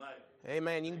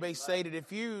Amen. You can be seated.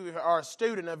 If you are a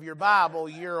student of your Bible,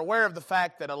 you're aware of the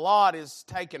fact that a lot is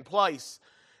taking place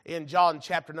in John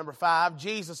chapter number 5.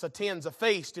 Jesus attends a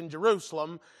feast in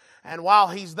Jerusalem, and while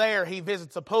he's there, he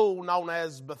visits a pool known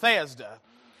as Bethesda.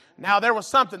 Now, there was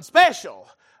something special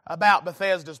about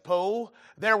Bethesda's pool.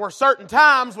 There were certain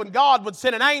times when God would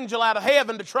send an angel out of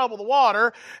heaven to trouble the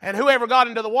water, and whoever got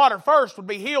into the water first would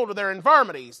be healed of their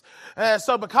infirmities.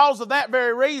 So because of that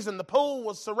very reason, the pool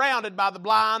was surrounded by the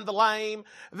blind, the lame,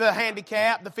 the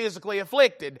handicapped, the physically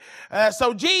afflicted.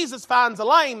 So Jesus finds a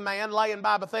lame man laying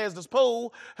by Bethesda's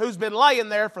pool who's been laying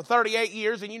there for 38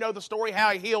 years, and you know the story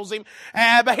how he heals him.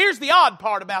 But here's the odd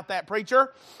part about that,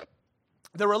 preacher.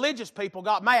 The religious people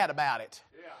got mad about it.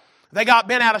 They got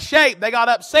bent out of shape. They got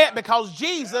upset because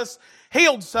Jesus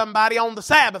healed somebody on the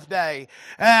Sabbath day.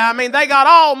 They got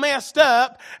all messed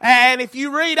up. And if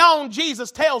you read on,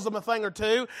 Jesus tells them a thing or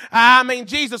two.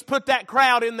 Jesus put that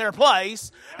crowd in their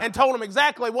place and told them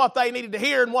exactly what they needed to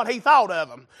hear and what he thought of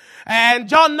them. And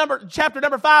chapter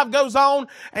number 5 goes on,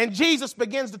 and Jesus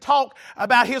begins to talk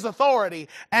about his authority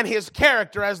and his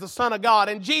character as the Son of God.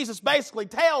 And Jesus basically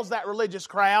tells that religious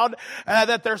crowd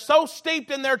that they're so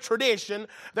steeped in their tradition,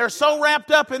 they're so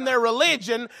wrapped up in their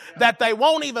religion that they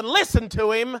won't even listen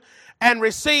to him and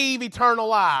receive eternal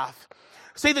life.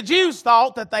 See, the Jews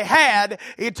thought that they had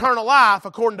eternal life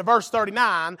according to verse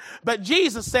 39, but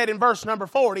Jesus said in verse number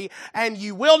 40, "And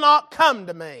you will not come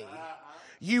to me.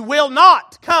 You will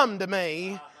not come to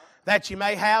me that you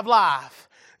may have life."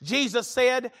 Jesus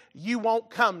said, "You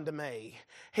won't come to me."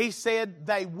 He said,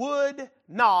 "They would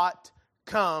not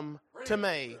come to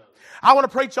me." I want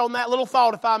to preach on that little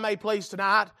thought, if I may please,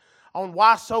 tonight, on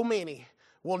why so many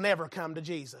will never come to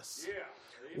Jesus.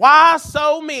 Why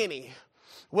so many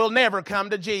will never come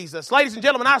to Jesus. Ladies and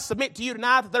gentlemen, I submit to you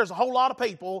tonight that there's a whole lot of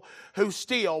people who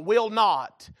still will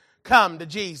not come to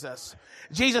Jesus.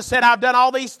 Jesus said, "I've done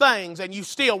all these things and you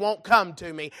still won't come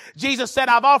to me." Jesus said,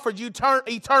 "I've offered you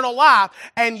eternal life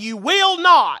and you will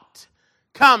not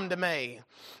come to me."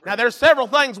 Now, there's several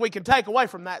things we can take away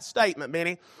from that statement,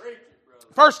 Benny.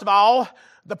 First of all,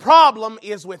 the problem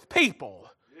is with people,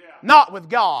 not with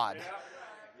God.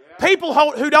 People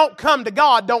who don't come to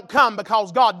God don't come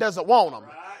because God doesn't want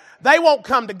them. They won't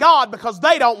come to God because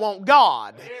they don't want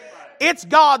God. It's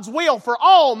God's will for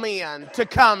all men to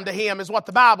come to Him, is what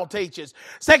the Bible teaches.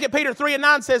 2 Peter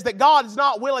 3:9 says that God is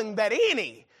not willing that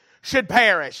any should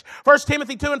perish. 1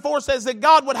 Timothy 2:4 says that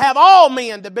God would have all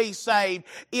men to be saved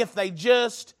if they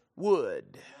just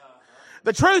would.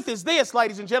 The truth is this,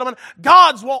 ladies and gentlemen,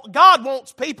 God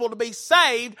wants people to be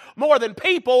saved more than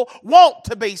people want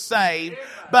to be saved.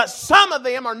 But some of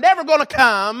them are never going to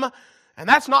come, and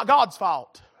that's not God's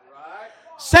fault.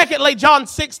 Secondly, John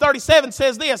 6:37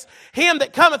 says this, "Him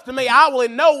that cometh to me I will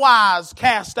in no wise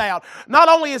cast out." Not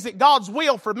only is it God's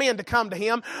will for men to come to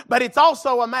Him, but it's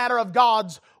also a matter of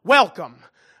God's welcome.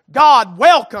 God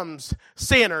welcomes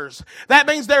sinners. That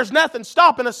means there's nothing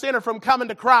stopping a sinner from coming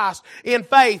to Christ in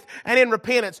faith and in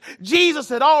repentance. Jesus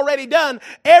had already done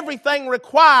everything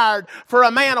required for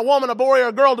a man, a woman, a boy, or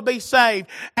a girl to be saved.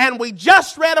 And we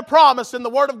just read a promise in the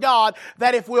Word of God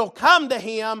that if we'll come to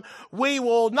Him, we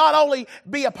will not only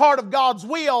be a part of God's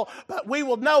will, but we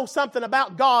will know something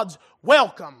about God's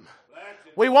welcome.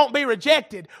 We won't be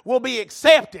rejected. We'll be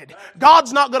accepted.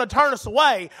 God's not going to turn us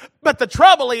away. But the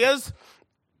trouble is,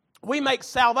 we make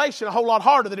salvation a whole lot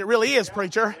harder than it really is,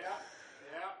 preacher.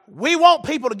 We want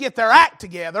people to get their act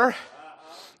together,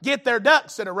 get their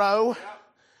ducks in a row,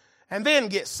 and then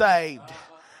get saved.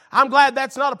 I'm glad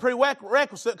that's not a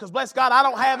prerequisite, because bless God, I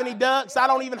don't have any ducks. I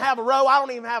don't even have a row. I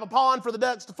don't even have a pond for the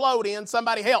ducks to float in.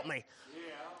 Somebody help me.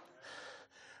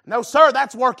 No, sir,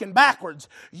 that's working backwards.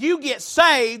 You get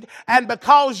saved, and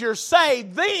because you're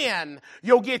saved, then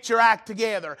you'll get your act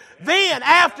together. Then,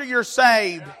 after you're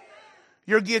saved,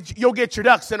 you'll get your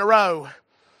ducks in a row.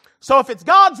 So if it's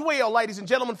God's will, ladies and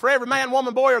gentlemen, for every man,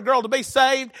 woman, boy, or girl to be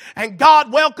saved, and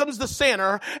God welcomes the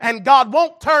sinner, and God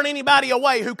won't turn anybody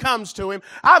away who comes to Him,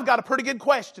 I've got a pretty good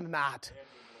question tonight.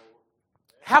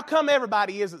 How come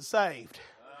everybody isn't saved?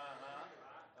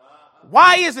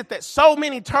 Why is it that so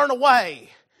many turn away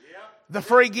the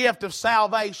free gift of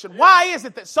salvation? Why is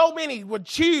it that so many would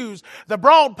choose the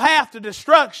broad path to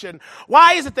destruction?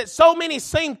 Why is it that so many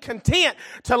seem content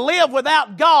to live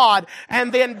without God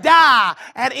and then die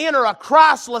and enter a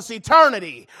Christless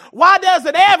eternity? Why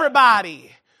doesn't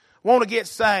everybody want to get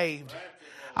saved?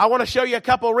 I want to show you a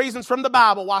couple of reasons from the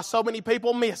Bible why so many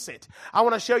people miss it. I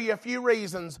want to show you a few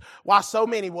reasons why so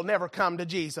many will never come to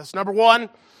Jesus. Number one,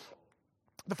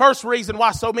 the first reason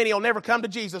why so many will never come to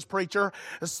Jesus, preacher,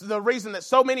 the reason that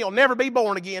so many will never be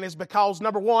born again is because,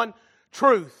 number one,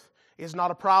 truth is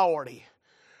not a priority.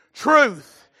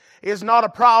 Truth is not a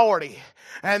priority.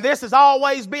 And this has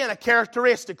always been a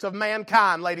characteristic of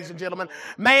mankind, ladies and gentlemen.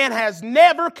 Man has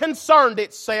never concerned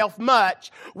itself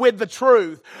much with the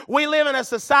truth. We live in a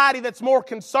society that's more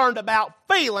concerned about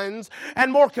feelings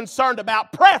and more concerned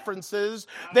about preferences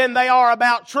than they are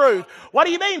about truth. What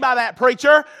do you mean by that,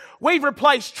 preacher? We've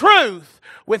replaced truth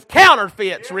with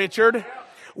counterfeits, Richard.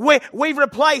 We've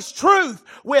replaced truth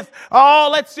with,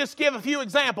 let's just give a few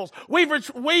examples.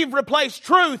 We've replaced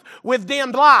truth with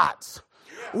dimmed lights.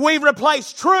 We've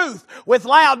replaced truth with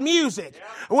loud music.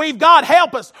 God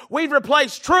help us, we've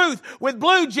replaced truth with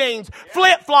blue jeans,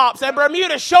 flip-flops, and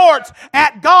Bermuda shorts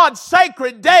at God's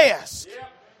sacred desk.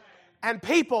 And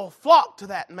people flock to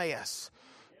that mess.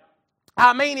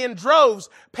 I mean, in droves,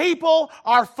 people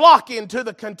are flocking to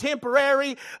the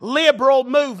contemporary liberal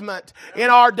movement in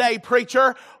our day,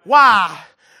 preacher. Why?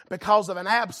 Because of an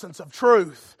absence of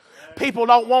truth. People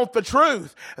don't want the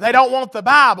truth. They don't want the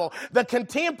Bible. The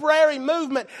contemporary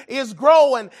movement is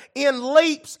growing in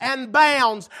leaps and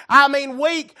bounds. I mean,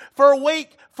 week for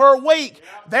week for week.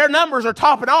 Their numbers are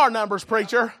topping our numbers,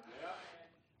 preacher.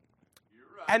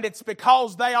 And it's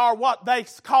because they are what they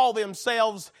call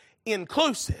themselves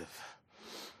inclusive.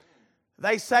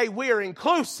 They say we're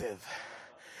inclusive.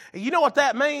 You know what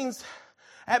that means?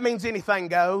 That means anything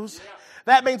goes.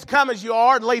 That means come as you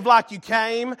are and leave like you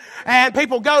came. And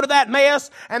people go to that mess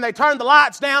and they turn the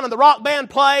lights down and the rock band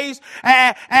plays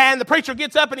and the preacher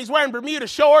gets up and he's wearing Bermuda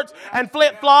shorts and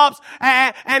flip-flops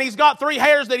and he's got 3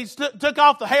 hairs that he took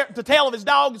off the tail of his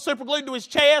dog and super glued to his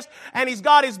chest, and he's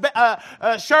got his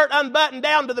shirt unbuttoned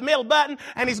down to the middle button,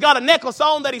 and he's got a necklace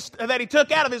on that he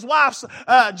took out of his wife's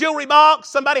jewelry box.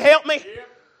 Somebody help me.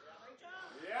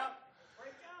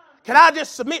 Can I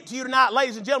just submit to you tonight,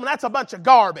 ladies and gentlemen, that's a bunch of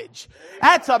garbage.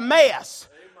 That's a mess.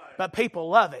 But people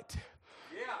love it.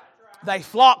 They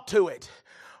flock to it.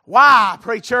 Why,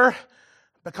 preacher?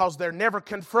 Because they're never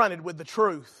confronted with the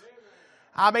truth.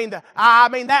 I mean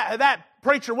that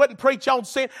preacher wouldn't preach on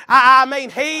sin. I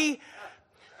mean, he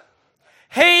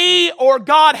or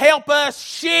God help us,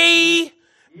 she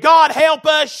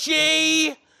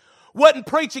wouldn't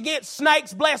preach against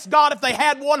snakes, bless God, if they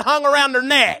had one hung around their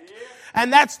neck.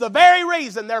 And that's the very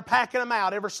reason they're packing them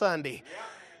out every Sunday.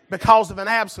 Because of an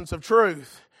absence of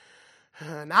truth.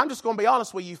 And I'm just going to be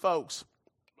honest with you folks.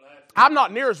 I'm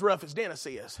not near as rough as Dennis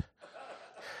is.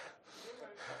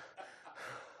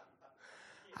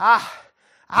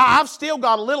 I've still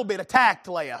got a little bit of tact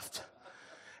left.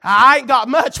 I ain't got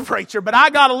much, preacher, but I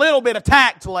got a little bit of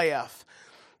tact left.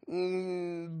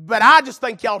 But I just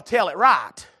think y'all tell it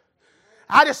right.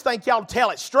 I just think y'all tell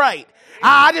it straight.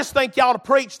 I just think y'all to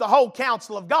preach the whole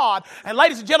counsel of God. And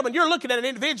ladies and gentlemen, you're looking at an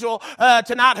individual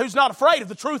tonight who's not afraid of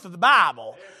the truth of the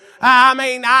Bible. I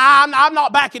mean, I'm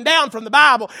not backing down from the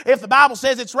Bible. If the Bible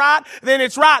says it's right, then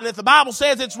it's right. And if the Bible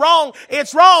says it's wrong,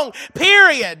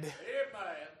 period.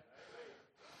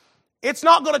 It's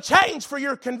not going to change for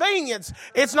your convenience.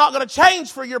 It's not going to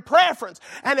change for your preference.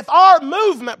 And if our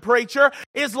movement, preacher,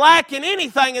 is lacking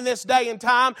anything in this day and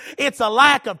time, it's a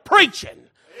lack of preaching.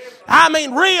 I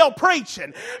mean, real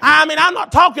preaching. I mean, I'm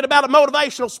not talking about a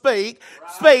motivational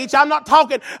speech. I'm not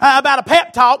talking about a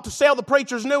pep talk to sell the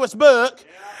preacher's newest book.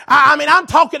 I mean, I'm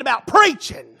talking about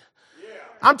preaching.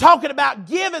 I'm talking about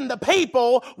giving the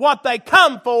people what they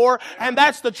come for, and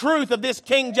that's the truth of this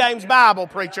King James Bible,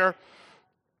 preacher.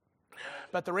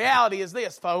 But the reality is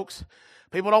this, folks.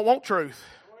 People don't want truth.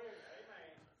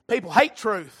 People hate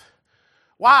truth.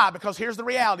 Why? Because here's the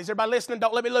reality. Is everybody listening?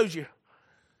 Don't let me lose you.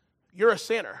 You're a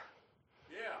sinner.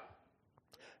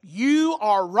 You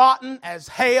are rotten as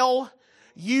hell.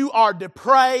 You are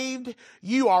depraved.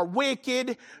 You are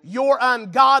wicked. You're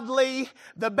ungodly.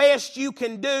 The best you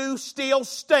can do still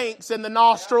stinks in the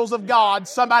nostrils of God.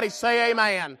 Somebody say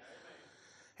amen.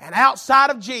 And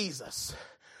outside of Jesus,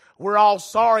 we're all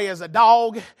sorry as a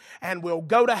dog and we'll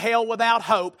go to hell without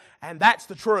hope. And that's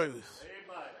the truth.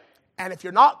 And if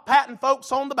you're not patting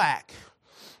folks on the back,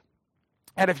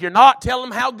 and if you're not telling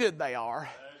them how good they are,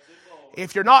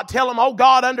 if you're not telling them, oh,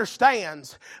 God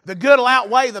understands, the good will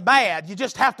outweigh the bad. You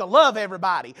just have to love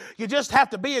everybody. You just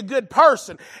have to be a good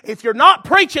person. If you're not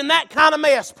preaching that kind of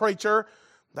mess, preacher,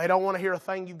 they don't want to hear a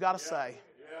thing you've got to say.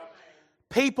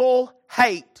 People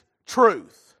hate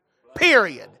truth.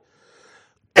 Period.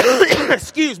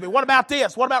 Excuse me. What about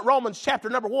this? What about Romans chapter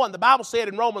number 1? The Bible said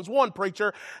in Romans 1,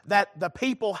 preacher, that the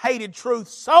people hated truth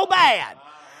so bad.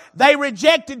 They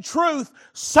rejected truth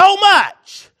so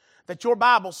much that your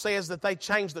Bible says that they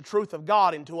changed the truth of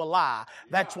God into a lie.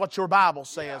 That's what your Bible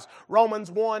says. Romans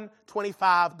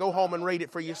 1:25. Go home and read it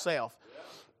for yourself.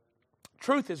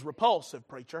 Truth is repulsive,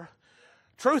 preacher.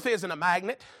 Truth isn't a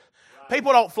magnet.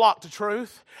 People don't flock to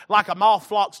truth like a moth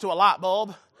flocks to a light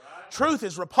bulb. Truth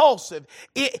is repulsive.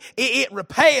 It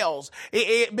repels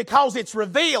because it's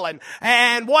revealing.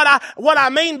 And what I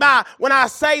mean by when I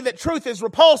say that truth is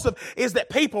repulsive is that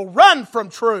people run from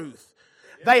truth.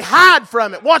 They hide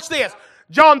from it. Watch this.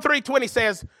 John 3:20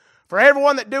 says, "For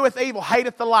everyone that doeth evil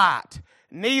hateth the light,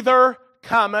 neither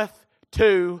cometh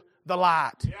to the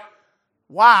light."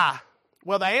 Why?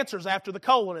 Well, the answer is after the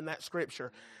colon in that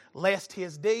scripture. Lest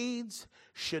his deeds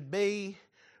should be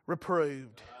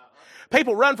reproved.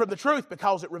 People run from the truth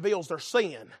because it reveals their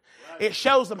sin. It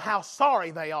shows them how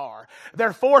sorry they are.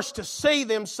 They're forced to see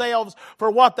themselves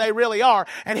for what they really are.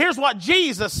 And here's what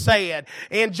Jesus said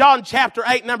in John chapter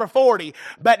 8, number 40.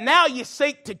 "But now you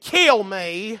seek to kill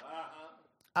me,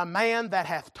 a man that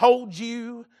hath told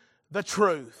you the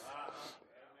truth."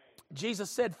 Jesus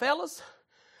said, "Fellas,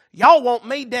 y'all want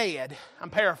me dead." I'm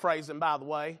paraphrasing, by the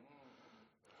way.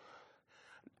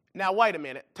 Now, wait a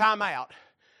minute. Time out.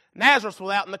 Nazareth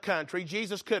was out in the country.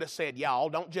 Jesus could have said, "Y'all,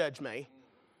 don't judge me."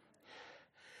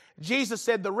 Jesus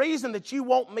said, "The reason that you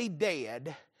want me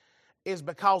dead is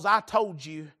because I told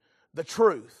you the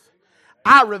truth.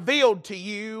 I revealed to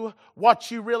you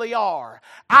what you really are.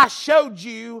 I showed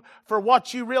you for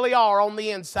what you really are on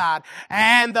the inside."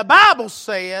 And the Bible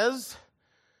says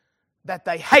that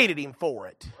they hated him for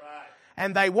it.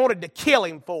 And they wanted to kill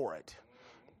him for it.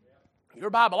 Your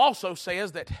Bible also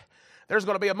says that there's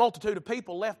going to be a multitude of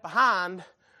people left behind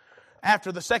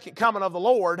after the second coming of the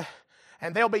Lord,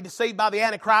 and they'll be deceived by the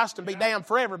Antichrist and be damned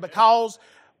forever because,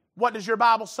 what does your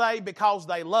Bible say? Because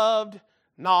they loved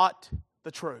not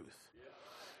the truth.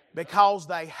 Because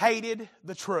they hated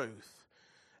the truth.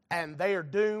 And they are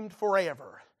doomed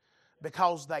forever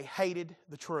because they hated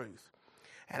the truth.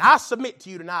 And I submit to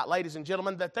you tonight, ladies and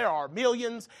gentlemen, that there are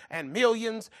millions and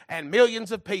millions and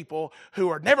millions of people who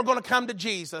are never going to come to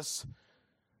Jesus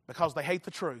because they hate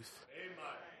the truth. Amen.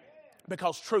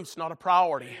 Because truth's not a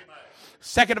priority. Amen.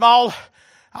 Second of all,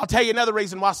 I'll tell you another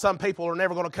reason why some people are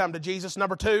never going to come to Jesus.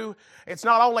 Number two, it's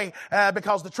not only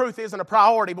because the truth isn't a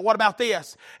priority, but what about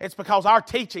this? It's because our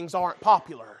teachings aren't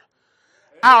popular.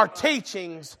 Our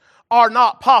teachings are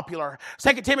not popular.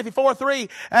 2 Timothy 4:3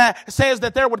 says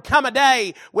that there would come a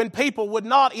day when people would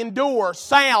not endure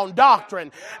sound doctrine.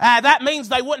 That means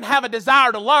they wouldn't have a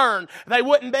desire to learn. They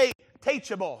wouldn't be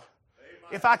teachable,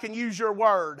 if I can use your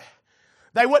word.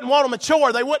 They wouldn't want to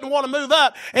mature. They wouldn't want to move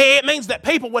up. It means that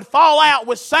people would fall out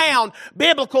with sound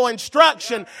biblical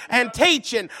instruction and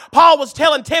teaching. Paul was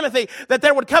telling Timothy that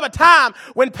there would come a time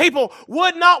when people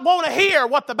would not want to hear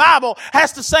what the Bible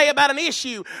has to say about an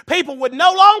issue. People would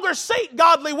no longer seek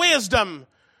godly wisdom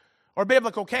or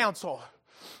biblical counsel.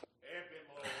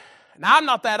 Now, I'm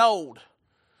not that old.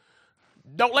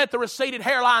 Don't let the receded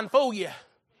hairline fool you.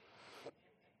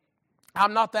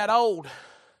 I'm not that old.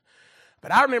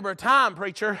 But I remember a time,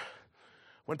 preacher,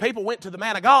 when people went to the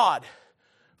man of God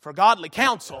for godly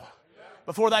counsel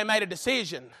before they made a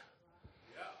decision.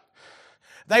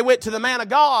 They went to the man of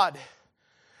God.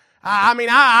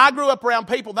 I grew up around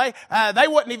people, they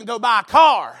wouldn't even go buy a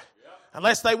car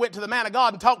unless they went to the man of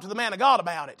God and talked to the man of God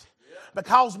about it.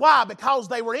 Because why? Because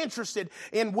they were interested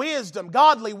in wisdom,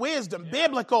 godly wisdom,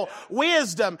 biblical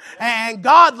wisdom, and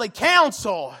godly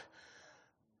counsel.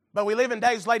 But we live in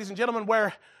days, ladies and gentlemen,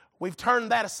 where we've turned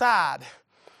that aside.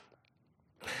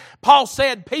 Paul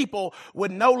said people would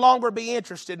no longer be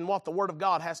interested in what the Word of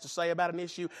God has to say about an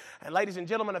issue. And ladies and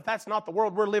gentlemen, if that's not the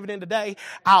world we're living in today,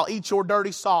 I'll eat your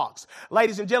dirty socks.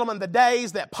 Ladies and gentlemen, the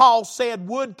days that Paul said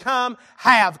would come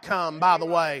have come, by the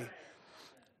way.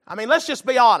 Let's just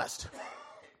be honest.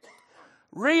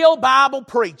 Real Bible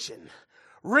preaching,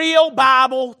 real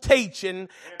Bible teaching,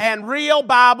 and real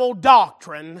Bible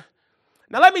doctrine.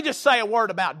 Now let me just say a word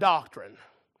about doctrine.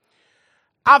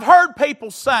 I've heard people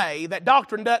say that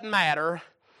doctrine doesn't matter,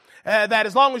 that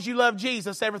as long as you love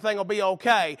Jesus, everything will be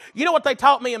okay. You know what they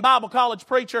taught me in Bible college,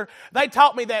 preacher? They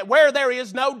taught me that where there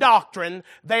is no doctrine,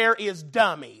 there is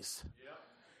dummies.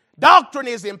 Doctrine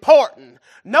is important.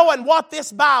 Knowing what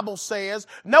this Bible says,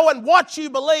 knowing what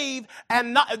you believe,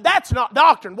 and that's not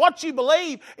doctrine. What you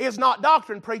believe is not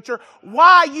doctrine, preacher.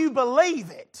 Why you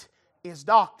believe it is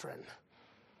doctrine.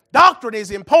 Doctrine is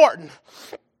important.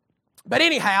 But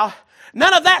anyhow,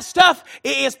 none of that stuff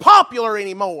is popular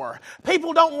anymore.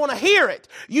 People don't want to hear it.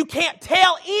 You can't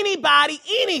tell anybody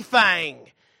anything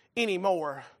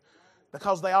anymore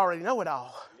because they already know it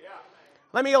all.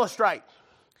 Let me illustrate.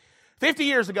 50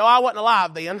 years ago, I wasn't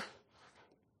alive then.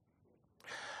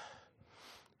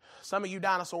 Some of you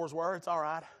dinosaurs were. It's all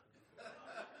right.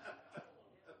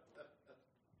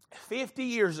 50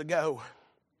 years ago,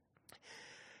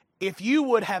 if you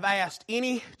would have asked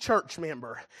any church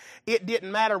member, it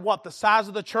didn't matter what the size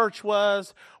of the church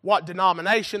was, what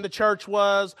denomination the church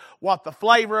was, what the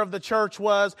flavor of the church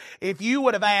was, if you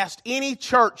would have asked any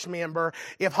church member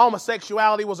if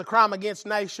homosexuality was a crime against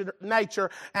nature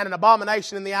and an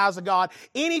abomination in the eyes of God,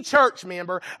 any church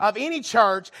member of any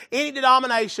church, any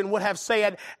denomination would have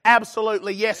said,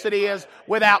 absolutely, yes it is,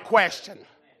 without question.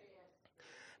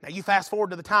 Now you fast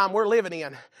forward to the time we're living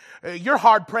in. You're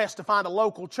hard-pressed to find a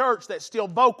local church that still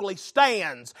vocally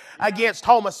stands against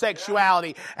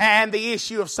homosexuality and the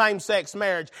issue of same-sex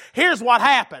marriage. Here's what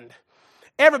happened.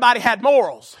 Everybody had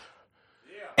morals.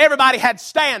 Everybody had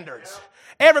standards.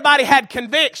 Everybody had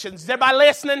convictions. Is everybody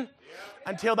listening?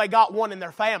 Until they got one in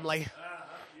their family.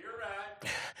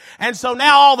 And so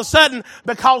now all of a sudden,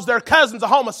 because their cousin's a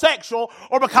homosexual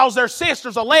or because their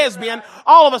sister's a lesbian,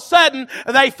 all of a sudden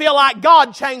they feel like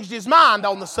God changed His mind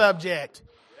on the subject.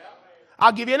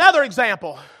 I'll give you another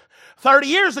example. 30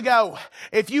 years ago,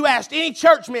 if you asked any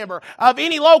church member of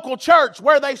any local church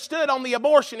where they stood on the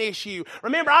abortion issue,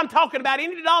 remember I'm talking about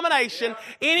any denomination,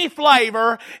 any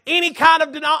flavor, any kind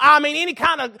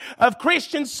of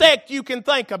Christian sect you can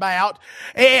think about.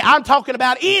 I'm talking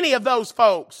about any of those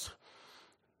folks.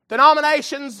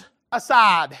 Denominations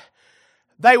aside,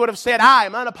 they would have said, I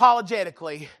am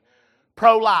unapologetically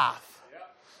pro-life.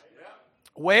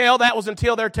 Well, that was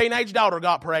until their teenage daughter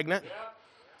got pregnant.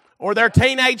 Or their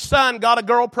teenage son got a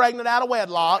girl pregnant out of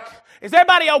wedlock. Is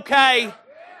everybody okay?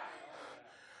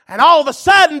 And all of a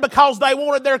sudden, because they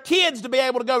wanted their kids to be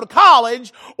able to go to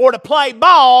college or to play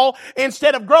ball,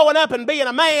 instead of growing up and being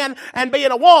a man and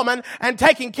being a woman and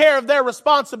taking care of their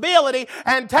responsibility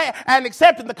and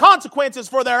accepting the consequences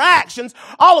for their actions,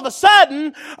 all of a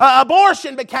sudden,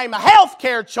 abortion became a health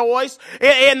care choice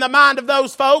in the mind of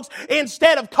those folks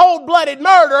instead of cold-blooded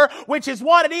murder, which is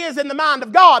what it is in the mind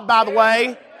of God, by the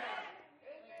way.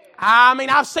 I mean,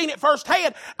 I've seen it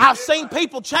firsthand. I've seen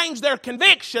people change their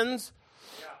convictions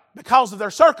because of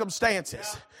their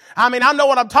circumstances. I mean, I know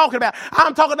what I'm talking about.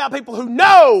 I'm talking about people who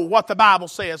know what the Bible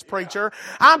says, preacher.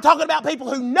 I'm talking about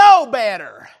people who know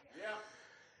better.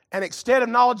 And instead of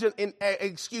acknowledging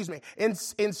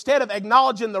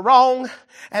the wrong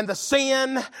and the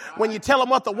sin, when you tell them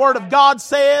what the Word of God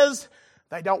says,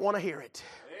 they don't want to hear it.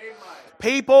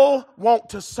 People want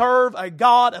to serve a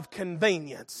God of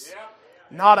convenience.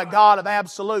 Not a God of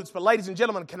absolutes. But ladies and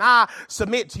gentlemen, can I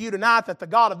submit to you tonight that the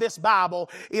God of this Bible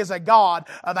is a God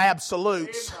of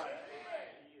absolutes?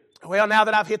 Well, now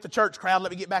that I've hit the church crowd,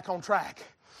 let me get back on track.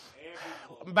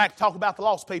 I'm back to talk about the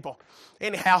lost people.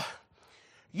 Anyhow,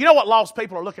 you know what lost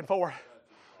people are looking for?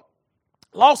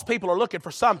 Lost people are looking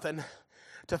for something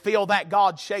to fill that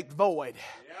God-shaped void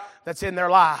that's in their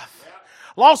life.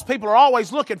 Lost people are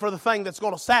always looking for the thing that's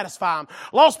going to satisfy them.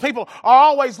 Lost people are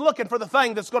always looking for the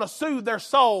thing that's going to soothe their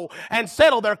soul and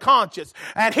settle their conscience.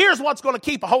 And here's what's going to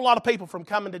keep a whole lot of people from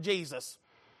coming to Jesus.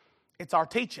 It's our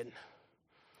teaching.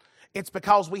 It's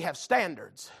because we have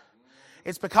standards.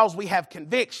 It's because we have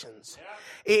convictions.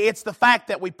 It's the fact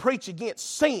that we preach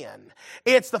against sin.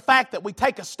 It's the fact that we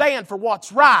take a stand for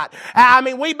what's right. I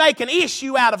mean, we make an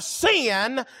issue out of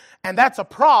sin, and that's a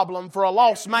problem for a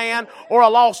lost man or a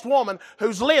lost woman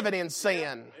who's living in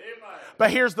sin. But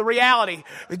here's the reality.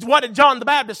 What did John the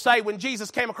Baptist say when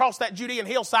Jesus came across that Judean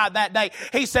hillside that day?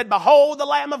 He said, behold the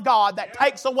Lamb of God that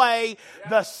takes away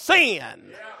the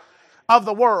sin of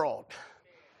the world.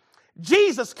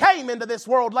 Jesus came into this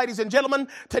world, ladies and gentlemen,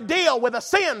 to deal with a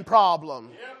sin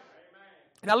problem.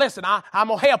 Now listen, I'm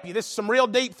going to help you. This is some real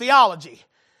deep theology.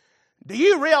 Do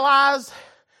you realize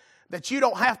that you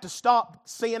don't have to stop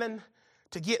sinning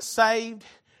to get saved?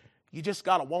 You just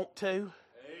got to want to. Amen.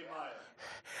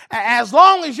 As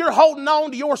long as you're holding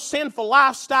on to your sinful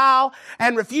lifestyle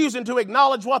and refusing to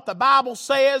acknowledge what the Bible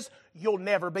says, you'll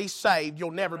never be saved.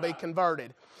 You'll never be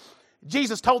converted.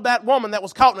 Jesus told that woman that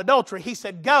was caught in adultery, He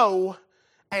said, go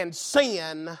and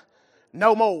sin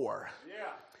no more.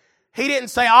 He didn't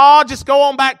say, just go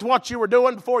on back to what you were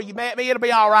doing before you met me. It'll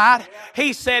be all right.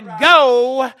 He said,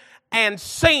 go and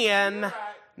sin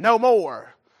no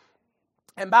more.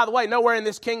 And by the way, nowhere in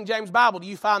this King James Bible do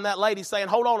you find that lady saying,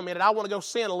 hold on a minute, I want to go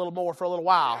sin a little more for a little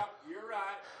while. You're right.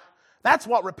 That's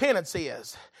what repentance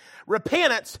is.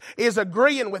 Repentance is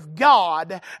agreeing with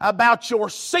God about your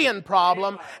sin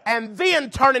problem and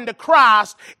then turning to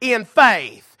Christ in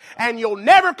faith. And you'll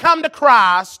never come to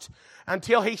Christ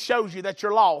until He shows you that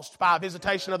you're lost by a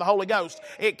visitation of the Holy Ghost.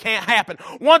 It can't happen.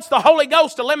 Once the Holy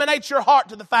Ghost eliminates your heart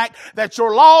to the fact that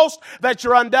you're lost, that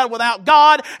you're undone without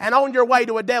God, and on your way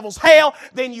to a devil's hell,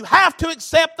 then you have to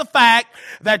accept the fact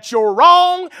that you're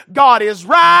wrong, God is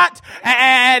right,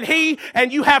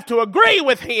 and you have to agree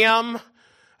with Him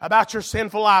about your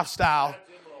sinful lifestyle.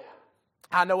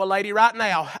 I know a lady right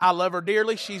now. I love her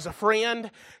dearly. She's a friend.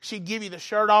 She'd give you the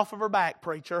shirt off of her back,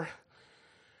 preacher.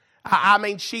 I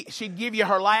mean, she'd give you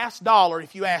her last dollar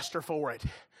if you asked her for it.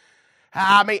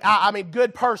 I mean,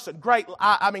 good person, great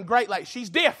lady. She's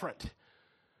different,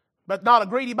 but not a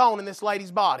greedy bone in this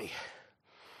lady's body.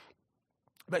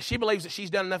 But she believes that she's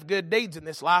done enough good deeds in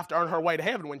this life to earn her way to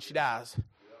heaven when she dies.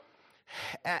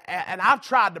 And I've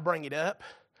tried to bring it up.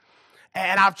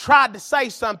 And I've tried to say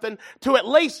something to at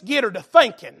least get her to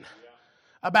thinking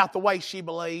about the way she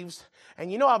believes. And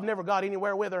you know, I've never got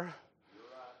anywhere with her.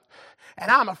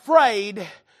 And I'm afraid,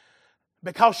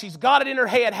 because she's got it in her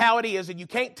head how it is and you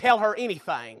can't tell her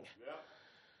anything,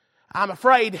 I'm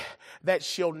afraid that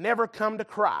she'll never come to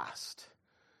Christ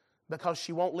because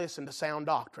she won't listen to sound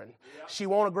doctrine. She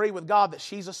won't agree with God that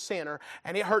she's a sinner.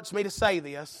 And it hurts me to say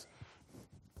this,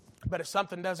 but if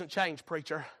something doesn't change,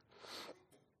 preacher,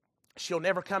 she'll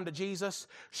never come to Jesus.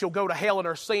 She'll go to hell in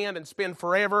her sin and spend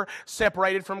forever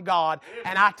separated from God.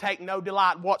 And I take no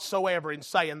delight whatsoever in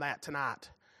saying that tonight.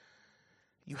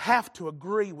 You have to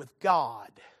agree with God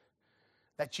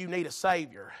that you need a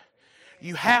Savior.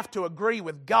 You have to agree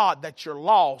with God that you're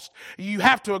lost. You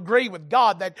have to agree with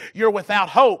God that you're without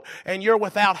hope and you're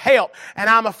without help. And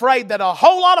I'm afraid that a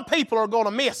whole lot of people are going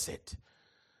to miss it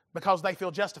because they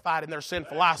feel justified in their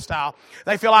sinful lifestyle.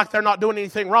 They feel like they're not doing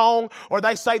anything wrong, or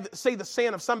they see the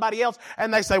sin of somebody else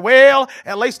and they say, well,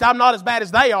 at least I'm not as bad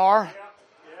as they are.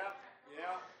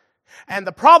 And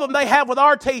the problem they have with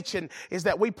our teaching is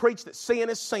that we preach that sin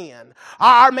is sin.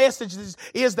 Our message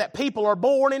is that people are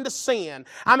born into sin.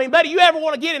 I mean, buddy, you ever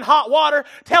want to get in hot water?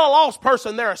 Tell a lost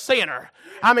person they're a sinner.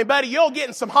 I mean, buddy, you'll get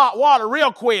in some hot water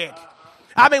real quick.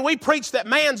 I mean, we preach that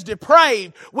man's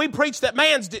depraved. We preach that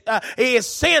man's is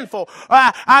sinful.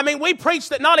 We preach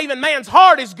that not even man's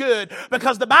heart is good,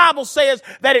 because the Bible says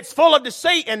that it's full of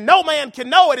deceit and no man can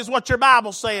know it, is what your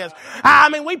Bible says. I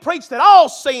mean, we preach that all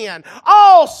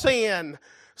sin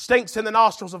stinks in the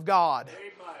nostrils of God.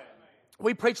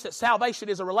 We preach that salvation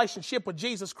is a relationship with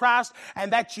Jesus Christ,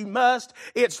 and that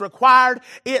it's required,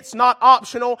 it's not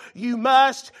optional. You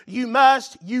must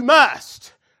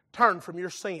turn from your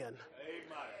sin.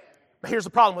 But here's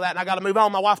the problem with that, and I got to move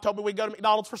on. My wife told me we'd go to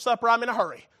McDonald's for supper. I'm in a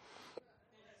hurry.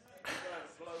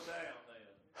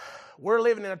 We're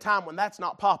living in a time when that's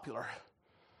not popular.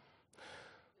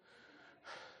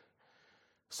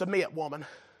 Submit, woman.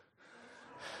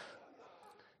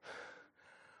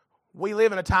 We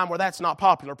live in a time where that's not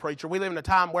popular, preacher. We live in a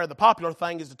time where the popular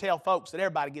thing is to tell folks that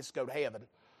everybody gets to go to heaven.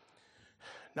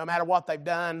 No matter what they've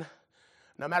done,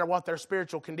 no matter what their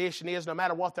spiritual condition is, no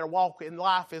matter what their walk in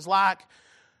life is like,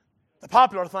 the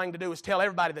popular thing to do is tell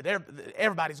everybody that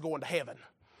everybody's going to heaven.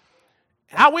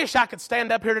 And I wish I could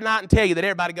stand up here tonight and tell you that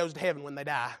everybody goes to heaven when they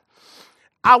die.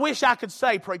 I wish I could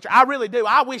say, preacher, I really do.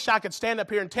 I wish I could stand up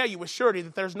here and tell you with surety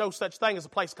that there's no such thing as a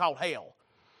place called hell.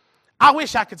 I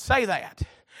wish I could say that.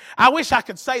 I wish I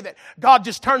could say that God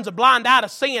just turns a blind eye to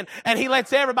sin and He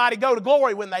lets everybody go to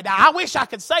glory when they die. I wish I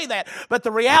could say that. But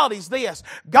the reality is this: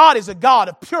 God is a God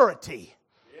of purity.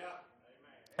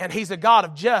 And He's a God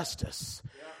of justice.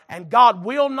 And God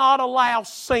will not allow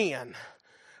sin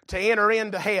to enter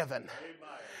into heaven.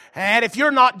 And if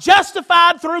you're not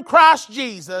justified through Christ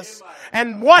Jesus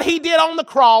and what He did on the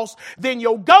cross, then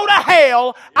you'll go to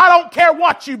hell. I don't care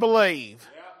what you believe.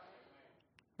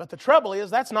 But the trouble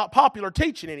is, that's not popular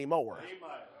teaching anymore.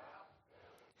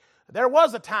 There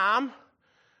was a time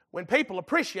when people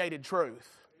appreciated truth.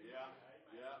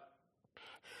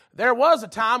 There was a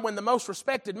time when the most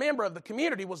respected member of the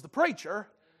community was the preacher.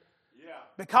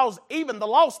 Because even the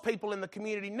lost people in the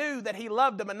community knew that he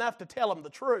loved them enough to tell them the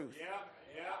truth.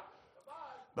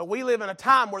 But we live in a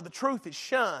time where the truth is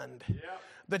shunned.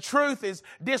 The truth is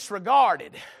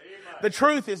disregarded. The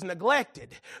truth is neglected.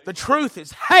 The truth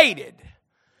is hated.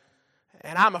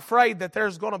 And I'm afraid that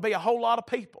there's going to be a whole lot of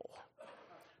people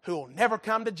who will never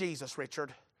come to Jesus,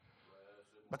 Richard,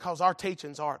 because our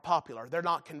teachings aren't popular. They're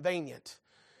not convenient.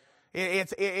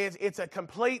 It's a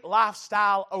complete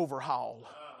lifestyle overhaul.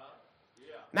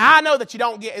 Now, I know that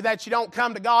you don't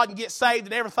come to God and get saved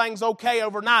and everything's okay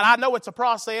overnight. I know it's a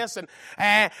process, and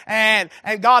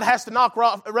God has to knock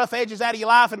rough edges out of your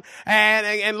life.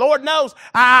 And Lord knows,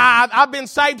 I've been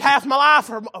saved half my life,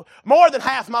 or more than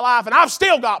half my life, and I've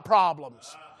still got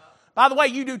problems. By the way,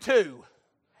 you do too.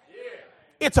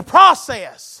 It's a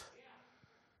process.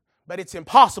 But it's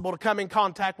impossible to come in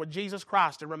contact with Jesus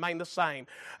Christ and remain the same.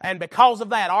 And because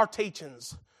of that, our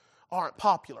teachings aren't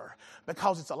popular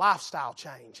because it's a lifestyle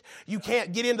change. You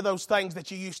can't get into those things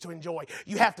that you used to enjoy.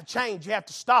 You have to change. You have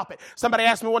to stop it. Somebody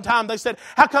asked me one time, they said,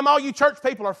 how come all you church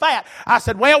people are fat? I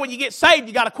said, well, when you get saved,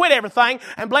 you got to quit everything.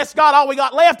 And bless God, all we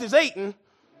got left is eating.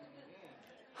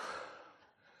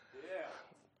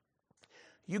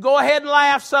 You go ahead and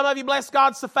laugh. Some of you, bless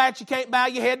God, so fat you can't bow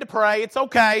your head to pray. It's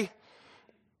okay.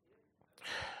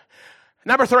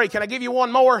 Number 3, can I give you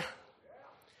one more?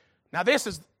 Now, this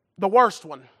is the worst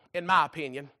one, in my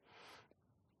opinion.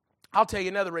 I'll tell you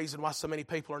another reason why so many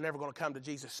people are never going to come to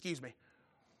Jesus. Excuse me.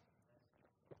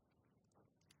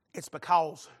 It's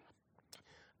because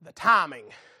the time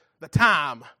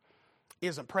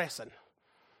isn't pressing.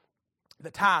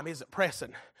 The time isn't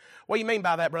pressing. What do you mean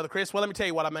by that, Brother Kris? Well, let me tell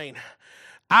you what I mean.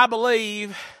 I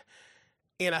believe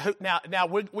in a... Now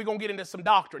we're going to get into some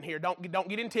doctrine here. Don't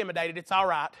get intimidated. It's all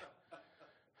right.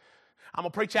 I'm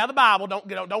going to preach out of the Bible.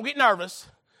 Don't get nervous.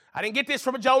 I didn't get this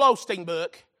from a Joel Osteen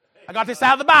book. I got this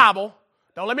out of the Bible.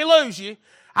 Don't let me lose you.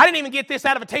 I didn't even get this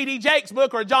out of a T.D. Jakes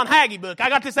book or a John Hagee book. I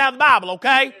got this out of the Bible,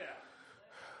 okay?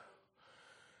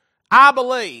 I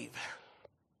believe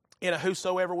in a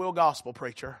whosoever will gospel,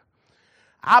 preacher.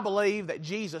 I believe that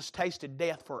Jesus tasted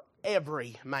death for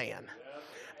every man.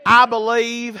 I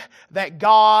believe that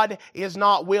God is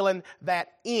not willing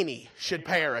that any should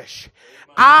perish.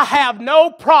 I have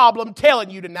no problem telling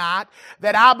you tonight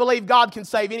that I believe God can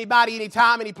save anybody,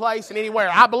 anytime, any place, and anywhere.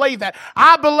 I believe that.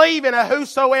 I believe in a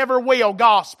whosoever will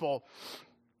gospel.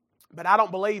 But I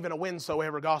don't believe in a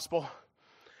whensoever gospel.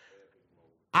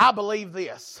 I believe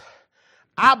this.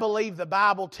 I believe the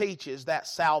Bible teaches that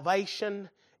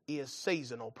salvation is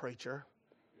seasonal, preacher.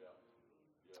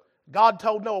 God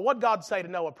told Noah, what did God say to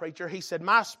Noah, preacher? He said,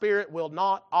 my spirit will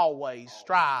not always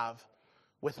strive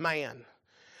with man.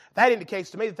 That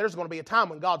indicates to me that there's going to be a time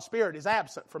when God's spirit is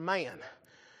absent from man.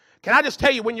 Can I just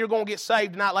tell you when you're going to get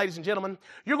saved tonight, ladies and gentlemen?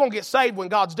 You're going to get saved when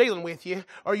God's dealing with you,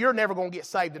 or you're never going to get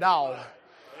saved at all.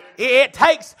 It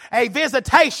takes a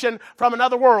visitation from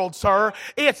another world, sir.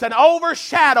 It's an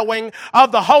overshadowing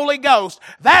of the Holy Ghost.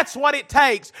 That's what it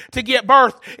takes to get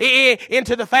birth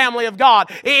into the family of God.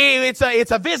 It's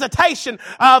a visitation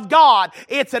of God.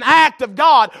 It's an act of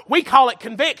God. We call it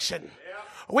conviction.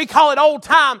 We call it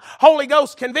old-time Holy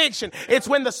Ghost conviction. It's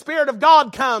when the Spirit of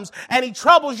God comes and He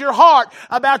troubles your heart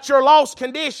about your lost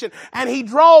condition and He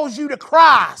draws you to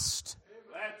Christ.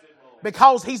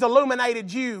 Because He's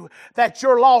illuminated you that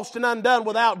you're lost and undone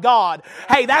without God.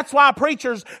 Hey, that's why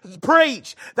preachers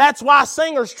preach. That's why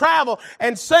singers travel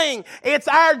and sing. It's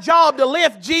our job to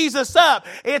lift Jesus up.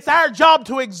 It's our job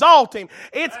to exalt Him.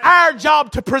 It's our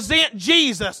job to present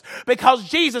Jesus. Because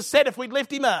Jesus said if we'd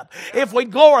lift Him up, if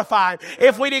we'd glorify Him,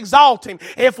 if we'd exalt Him,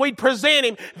 if we'd present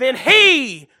Him, then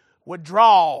He would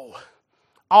draw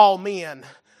all men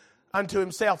unto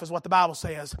Himself, is what the Bible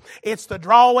says. It's the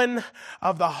drawing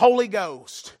of the Holy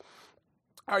Ghost.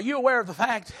 Are you aware of the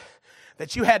fact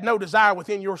that you had no desire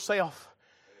within yourself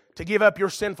to give up your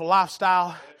sinful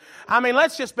lifestyle? I mean,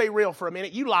 let's just be real for a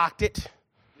minute. You liked it.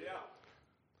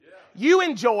 You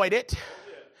enjoyed it.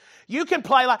 You can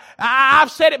play like... I've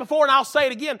said it before and I'll say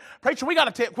it again. Preacher, we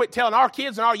got to quit telling our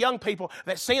kids and our young people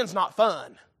that sin's not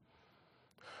fun.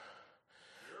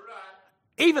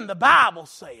 Even the Bible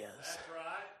says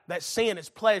that sin is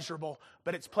pleasurable,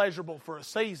 but it's pleasurable for a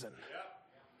season.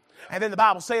 And then the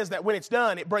Bible says that when it's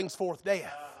done, it brings forth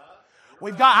death.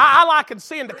 We've got. I liken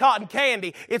sin to cotton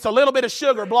candy. It's a little bit of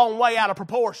sugar blown way out of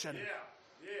proportion.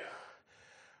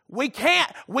 We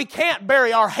can't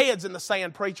bury our heads in the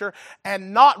sand, preacher,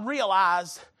 and not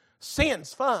realize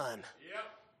sin's fun.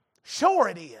 Sure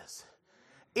it is.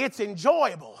 It's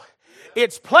enjoyable.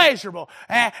 It's pleasurable.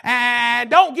 And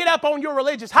don't get up on your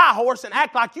religious high horse and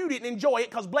act like you didn't enjoy it,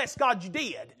 because bless God you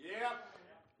did.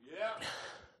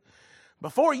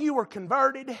 Before you were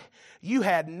converted, you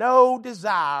had no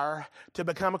desire to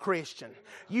become a Christian.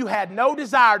 You had no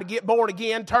desire to get born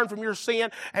again, turn from your sin,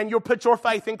 and you'll put your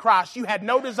faith in Christ. You had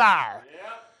no desire.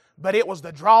 But it was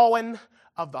the drawing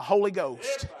of the Holy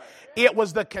Ghost. It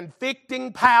was the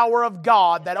convicting power of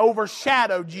God that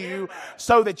overshadowed you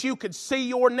so that you could see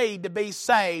your need to be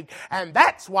saved. And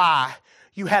that's why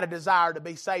you had a desire to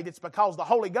be saved. It's because the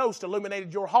Holy Ghost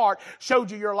illuminated your heart,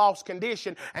 showed you your lost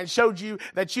condition, and showed you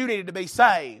that you needed to be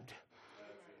saved.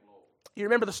 You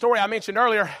remember the story I mentioned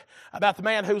earlier about the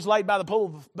man who was laid by the pool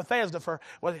of Bethesda for,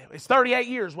 well, it's 38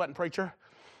 years, wasn't it, preacher?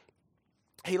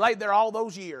 He laid there all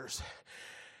those years,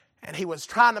 and he was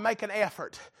trying to make an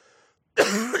effort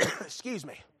excuse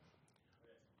me,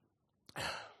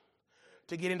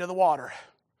 to get into the water.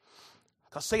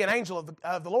 Because see, an angel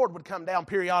of the Lord would come down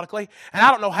periodically, and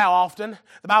I don't know how often.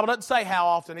 The Bible doesn't say how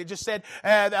often. It just said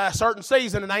a certain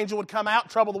season an angel would come out,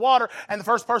 trouble the water, and the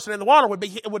first person in the water would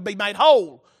be made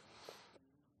whole.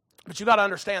 But you got to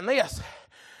understand this.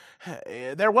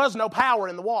 There was no power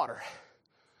in the water.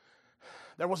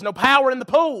 There was no power in the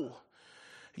pool.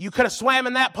 You could have swam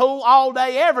in that pool all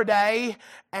day, every day,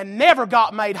 and never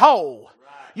got made whole.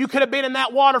 You could have been in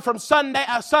that water from sun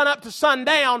up to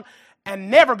sundown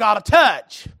and never got a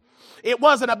touch. It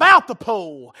wasn't about the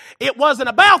pool. It wasn't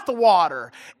about the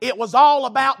water. It was all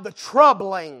about the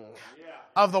troubling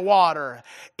of the water.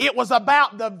 It was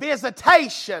about the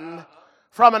visitation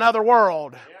from another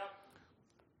world.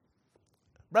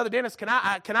 Brother Dennis, can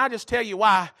I just tell you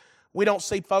why we don't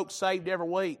see folks saved every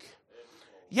week?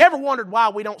 You ever wondered why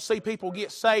we don't see people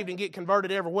get saved and get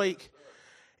converted every week?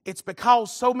 It's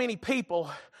because so many people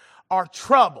are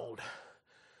troubled,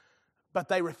 but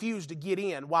they refuse to get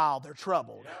in while they're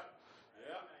troubled.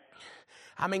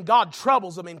 I mean, God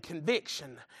troubles them in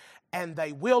conviction, and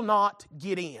they will not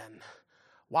get in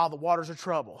while the waters are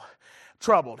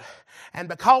troubled. And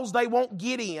because they won't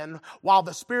get in while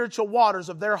the spiritual waters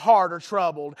of their heart are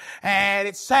troubled, and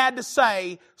it's sad to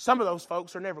say, some of those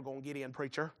folks are never going to get in,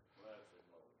 preacher.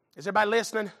 Is everybody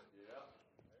listening?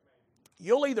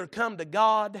 You'll either come to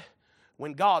God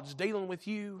when God's dealing with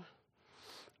you,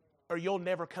 or you'll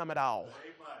never come at all.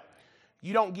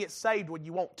 You don't get saved when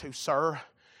you want to, sir.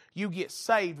 You get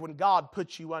saved when God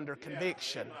puts you under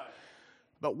conviction.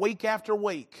 But week after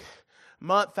week,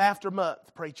 month after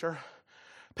month, preacher,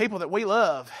 people that we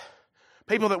love,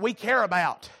 people that we care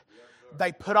about,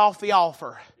 they put off the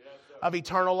offer of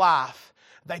eternal life.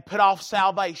 They put off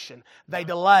salvation. They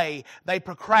delay. They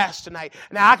procrastinate.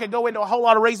 Now, I could go into a whole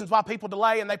lot of reasons why people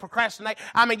delay and they procrastinate.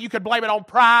 I mean, you could blame it on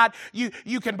pride.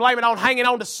 You can blame it on hanging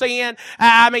on to sin.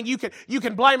 I mean, you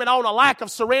can blame it on a lack of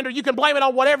surrender. You can blame it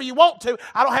on whatever you want to.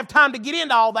 I don't have time to get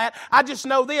into all that. I just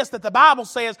know this, that the Bible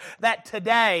says that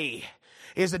today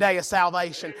is the day of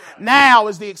salvation. Now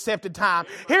is the accepted time.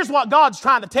 Here's what God's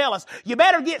trying to tell us. You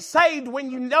better get saved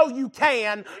when you know you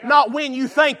can, not when you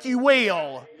think you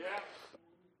will.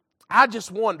 I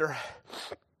just wonder,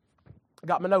 I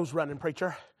got my nose running,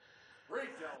 preacher.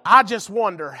 I just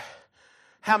wonder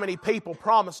how many people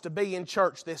promised to be in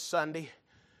church this Sunday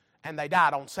and they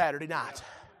died on Saturday night.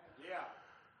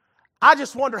 I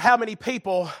just wonder how many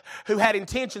people who had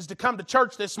intentions to come to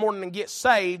church this morning and get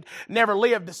saved never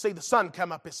lived to see the sun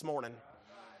come up this morning.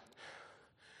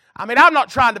 I mean, I'm not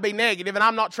trying to be negative and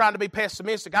I'm not trying to be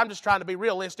pessimistic. I'm just trying to be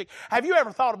realistic. Have you ever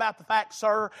thought about the fact,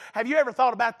 sir? Have you ever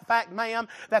thought about the fact, ma'am,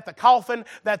 that the coffin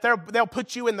that they'll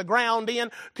put you in the ground in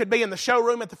could be in the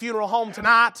showroom at the funeral home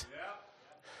tonight?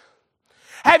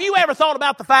 Have you ever thought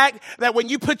about the fact that when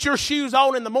you put your shoes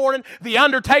on in the morning, the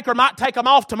undertaker might take them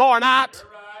off tomorrow night?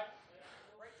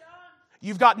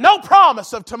 You've got no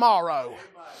promise of tomorrow.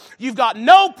 You've got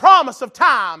no promise of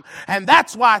time, and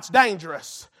that's why it's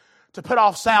dangerous to put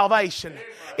off salvation.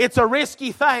 It's a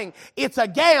risky thing. It's a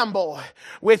gamble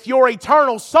with your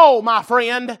eternal soul, my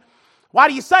friend. Why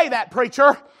do you say that,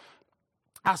 preacher?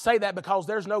 I say that because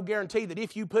there's no guarantee that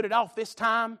if you put it off this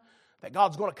time, that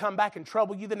God's going to come back and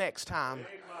trouble you the next time.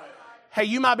 Hey,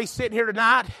 you might be sitting here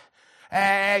tonight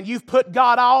and you've put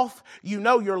God off. You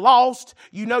know you're lost.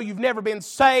 You know you've never been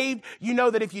saved. You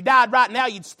know that if you died right now,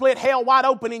 you'd split hell wide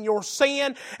open in your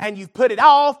sin, and you've put it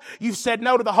off. You've said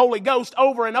no to the Holy Ghost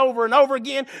over and over and over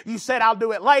again. You said, I'll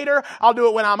do it later. I'll do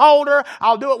it when I'm older.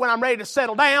 I'll do it when I'm ready to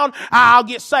settle down. I'll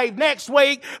get saved next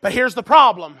week. But here's the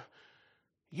problem.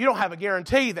 You don't have a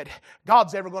guarantee that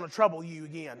God's ever going to trouble you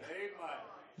again.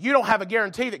 You don't have a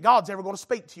guarantee that God's ever going to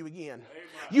speak to you again.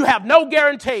 You have no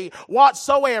guarantee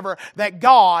whatsoever that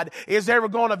God is ever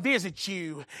going to visit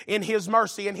you in His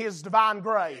mercy and His divine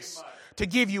grace to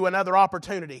give you another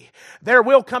opportunity. There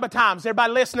will come a time, is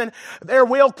everybody listening? There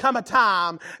will come a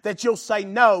time that you'll say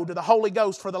no to the Holy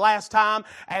Ghost for the last time,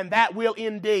 and that will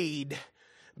indeed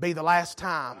be the last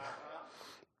time.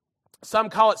 Some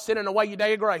call it sinning away your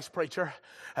day of grace, preacher.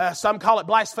 Some call it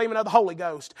blaspheming of the Holy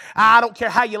Ghost. I don't care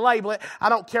how you label it. I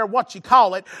don't care what you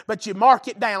call it, but you mark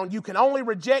it down. You can only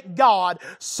reject God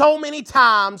so many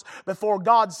times before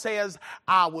God says,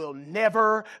 I will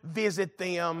never visit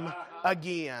them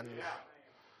again.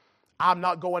 I'm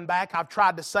not going back. I've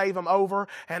tried to save them over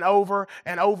and over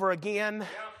and over again,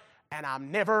 and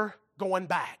I'm never going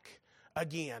back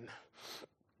again.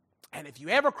 And if you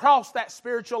ever cross that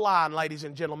spiritual line, ladies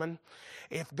and gentlemen,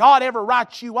 if God ever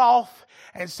writes you off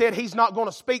and said He's not going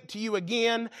to speak to you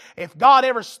again, if God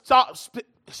ever stops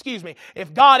sending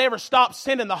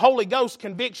the Holy Ghost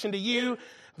conviction to you,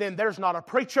 then there's not a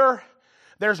preacher,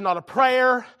 There's not a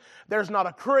prayer. There's not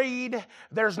a creed.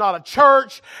 There's not a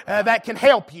church that can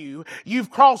help you.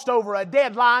 You've crossed over a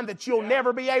deadline that you'll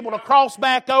never be able to cross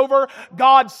back over.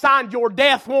 God signed your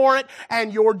death warrant,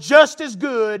 and you're just as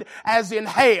good as in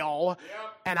hell.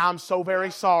 And I'm so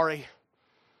very sorry.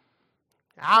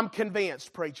 I'm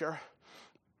convinced, preacher,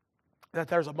 that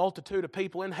there's a multitude of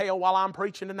people in hell while I'm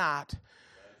preaching tonight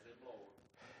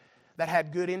that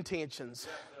had good intentions.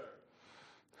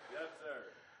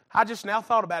 I just now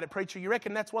thought about it, preacher. You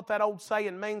reckon that's what that old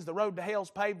saying means, the road to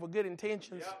hell's paved with good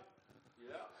intentions?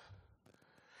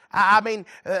 I mean,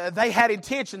 they had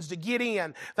intentions to get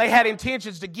in. They had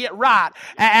intentions to get right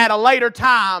at a later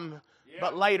time,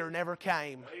 but later never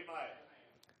came.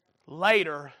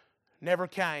 Later never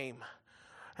came.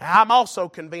 I'm also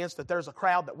convinced that there's a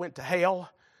crowd that went to hell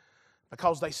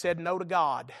because they said no to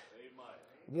God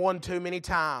one too many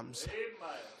times,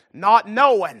 not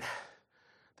knowing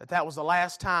that was the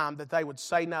last time that they would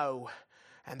say no,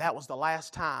 and that was the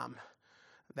last time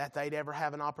that they'd ever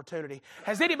have an opportunity.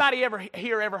 Has anybody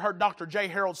ever heard Dr. J.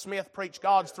 Harold Smith preach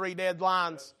God's 3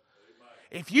 deadlines?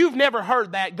 If you've never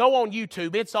heard that, go on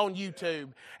YouTube. It's on YouTube.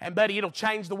 And buddy, it'll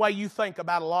change the way you think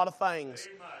about a lot of things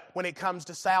when it comes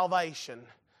to salvation.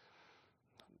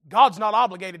 God's not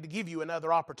obligated to give you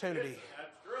another opportunity.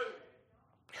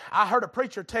 I heard a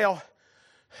preacher tell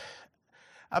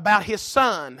about his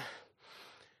son.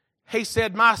 He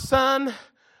said, my son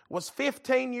was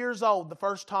 15 years old the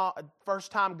first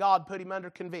time God put him under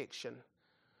conviction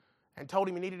and told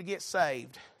him he needed to get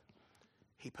saved.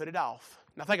 He put it off.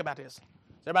 Now think about this. Is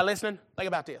everybody listening? Think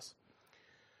about this.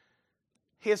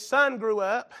 His son grew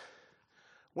up,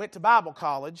 went to Bible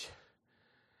college,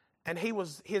 and he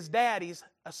was his daddy's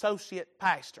associate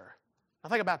pastor. Now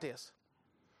think about this.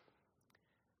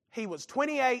 He was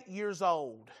 28 years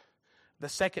old the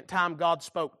second time God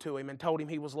spoke to him and told him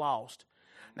he was lost.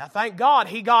 Now thank God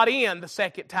he got in the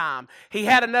second time. He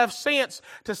had enough sense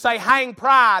to say hang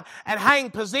pride and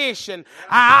hang position.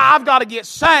 I've got to get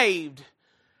saved.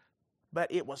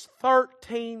 But it was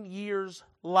 13 years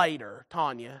later,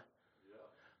 Tanya.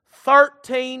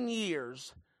 13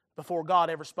 years before God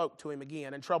ever spoke to him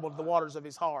again and troubled the waters of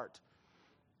his heart.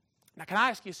 Now can I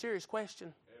ask you a serious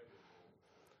question?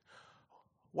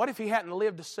 What if he hadn't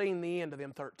lived to see the end of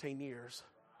them 13 years?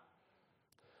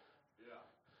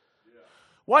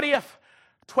 What if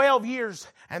 12 years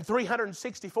and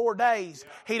 364 days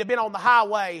he'd have been on the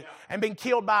highway and been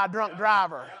killed by a drunk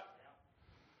driver?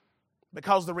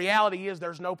 Because the reality is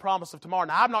there's no promise of tomorrow.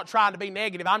 Now, I'm not trying to be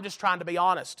negative. I'm just trying to be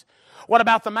honest. What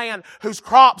about the man whose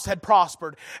crops had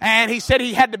prospered and he said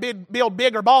he had to build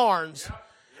bigger barns?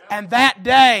 And that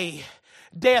day,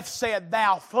 death said,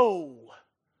 thou fool,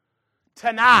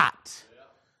 tonight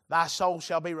thy soul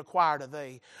shall be required of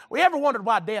thee. We ever wondered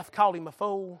why death called him a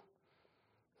fool?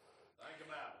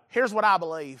 Here's what I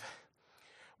believe.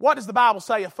 What does the Bible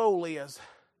say a fool is?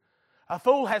 A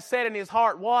fool has said in his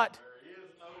heart what? There is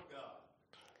no God.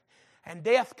 And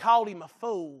death called him a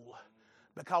fool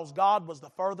because God was the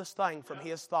furthest thing from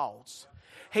his thoughts.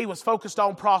 He was focused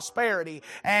on prosperity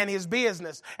and his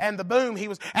business and the boom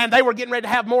and they were getting ready to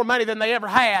have more money than they ever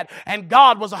had. And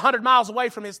God was 100 miles away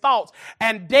from his thoughts.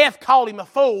 And death called him a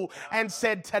fool and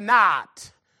said,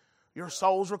 tonight your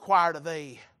soul's required of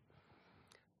thee.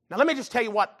 Now let me just tell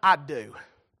you what I'd do.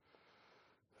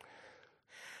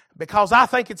 Because I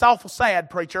think it's awful sad,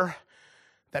 preacher,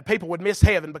 that people would miss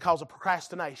heaven because of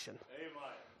procrastination. Amen.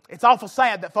 It's awful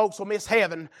sad that folks will miss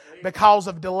heaven because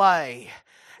of delay.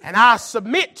 And I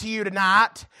submit to you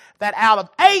tonight that out of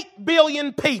 8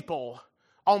 billion people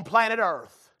on planet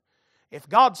Earth, if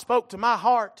God spoke to my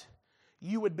heart,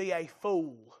 you would be a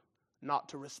fool not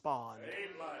to respond.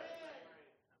 Amen.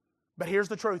 But here's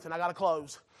the truth, and I got to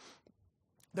close.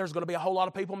 There's going to be a whole lot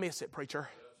of people miss it, preacher.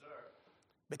 Yes, sir.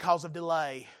 Because of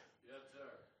delay. Yes, sir.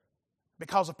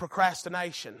 Because of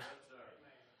procrastination. Yes, sir.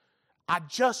 I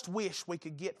just wish we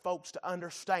could get folks to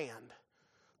understand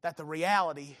that the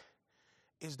reality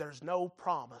is there's no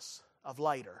promise of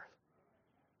later.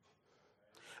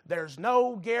 There's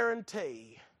no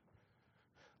guarantee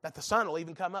that the sun will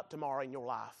even come up tomorrow in your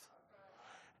life.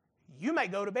 You may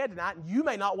go to bed tonight and you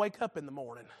may not wake up in the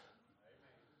morning.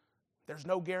 There's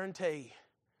no guarantee.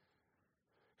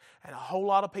 And a whole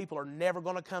lot of people are never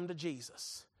going to come to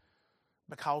Jesus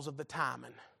because of the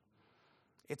timing.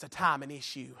 It's a timing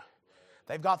issue.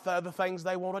 They've got the other things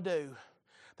they want to do.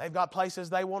 They've got places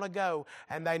they want to go.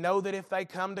 And they know that if they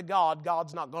come to God,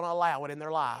 God's not going to allow it in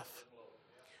their life.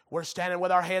 We're standing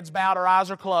with our heads bowed, our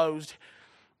eyes are closed.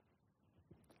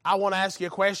 I want to ask you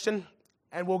a question,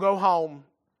 and we'll go home.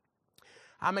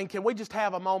 Can we just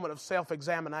have a moment of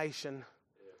self-examination?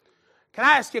 Can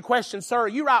I ask you a question, sir? Are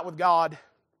you right with God?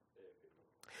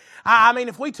 I mean,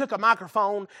 if we took a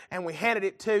microphone and we handed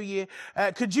it to you,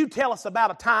 could you tell us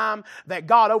about a time that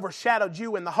God overshadowed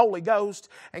you in the Holy Ghost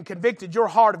and convicted your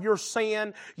heart of your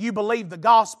sin? You believed the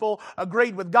gospel,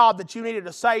 agreed with God that you needed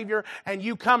a Savior, and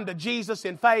you come to Jesus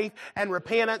in faith and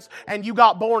repentance, and you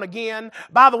got born again.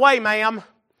 By the way, ma'am,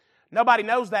 nobody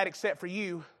knows that except for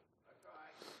you.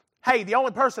 Hey, the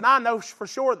only person I know for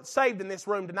sure that's saved in this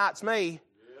room tonight's me.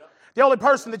 The only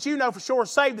person that you know for sure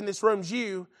is saved in this room is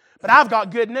you. But I've got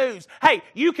good news. Hey,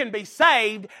 you can be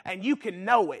saved and you can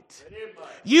know it.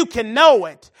 You can know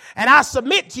it. And I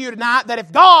submit to you tonight that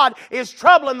if God is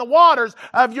troubling the waters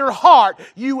of your heart,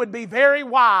 you would be very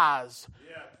wise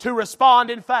to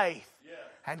respond in faith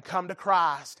and come to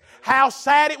Christ. How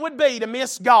sad it would be to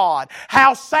miss God.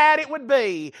 How sad it would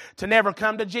be to never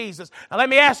come to Jesus. Now let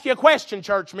me ask you a question,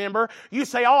 church member. You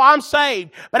say, oh, I'm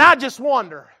saved. But I just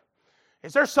wonder,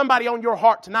 is there somebody on your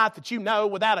heart tonight that you know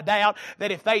without a doubt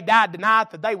that if they died tonight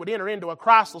that they would enter into a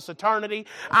Christless eternity?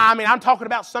 I mean, I'm talking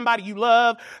about somebody you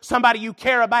love, somebody you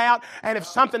care about, and if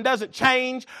something doesn't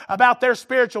change about their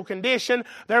spiritual condition,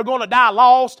 they're going to die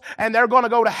lost and they're going to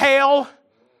go to hell.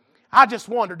 I just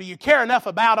wonder, do you care enough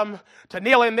about them to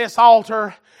kneel in this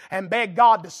altar and beg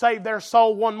God to save their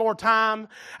soul one more time?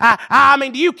 I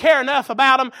mean, do you care enough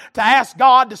about them to ask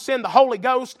God to send the Holy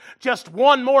Ghost just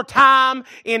one more time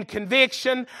in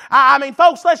conviction? I mean,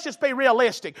 folks, let's just be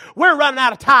realistic. We're running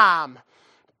out of time.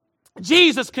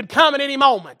 Jesus could come at any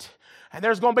moment, and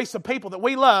there's going to be some people that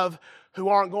we love who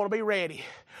aren't going to be ready.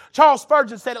 Charles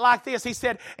Spurgeon said it like this. He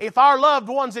said, if our loved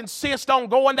ones insist on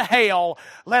going to hell,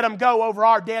 let them go over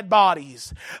our dead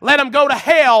bodies. Let them go to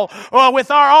hell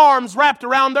with our arms wrapped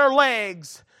around their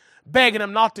legs, begging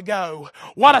them not to go.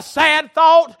 What a sad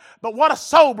thought, but what a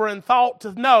sobering thought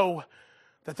to know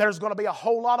that there's going to be a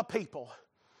whole lot of people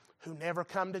who never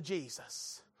come to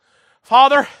Jesus.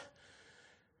 Father,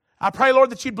 I pray, Lord,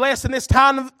 that you'd bless in this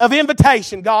time of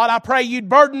invitation, God. I pray you'd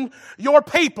burden your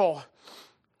people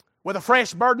with a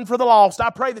fresh burden for the lost.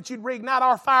 I pray that you'd reignite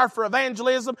our fire for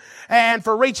evangelism and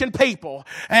for reaching people.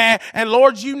 And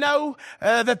Lord, you know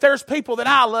that there's people that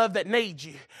I love that need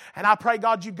you. And I pray,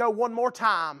 God, you'd go one more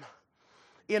time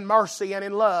in mercy and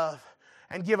in love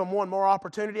and give them one more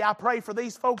opportunity. I pray for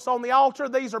these folks on the altar.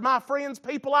 These are my friends,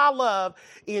 people I love.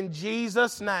 In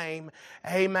Jesus' name,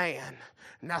 amen.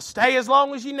 Now stay as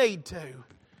long as you need to.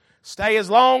 Stay as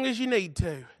long as you need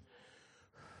to.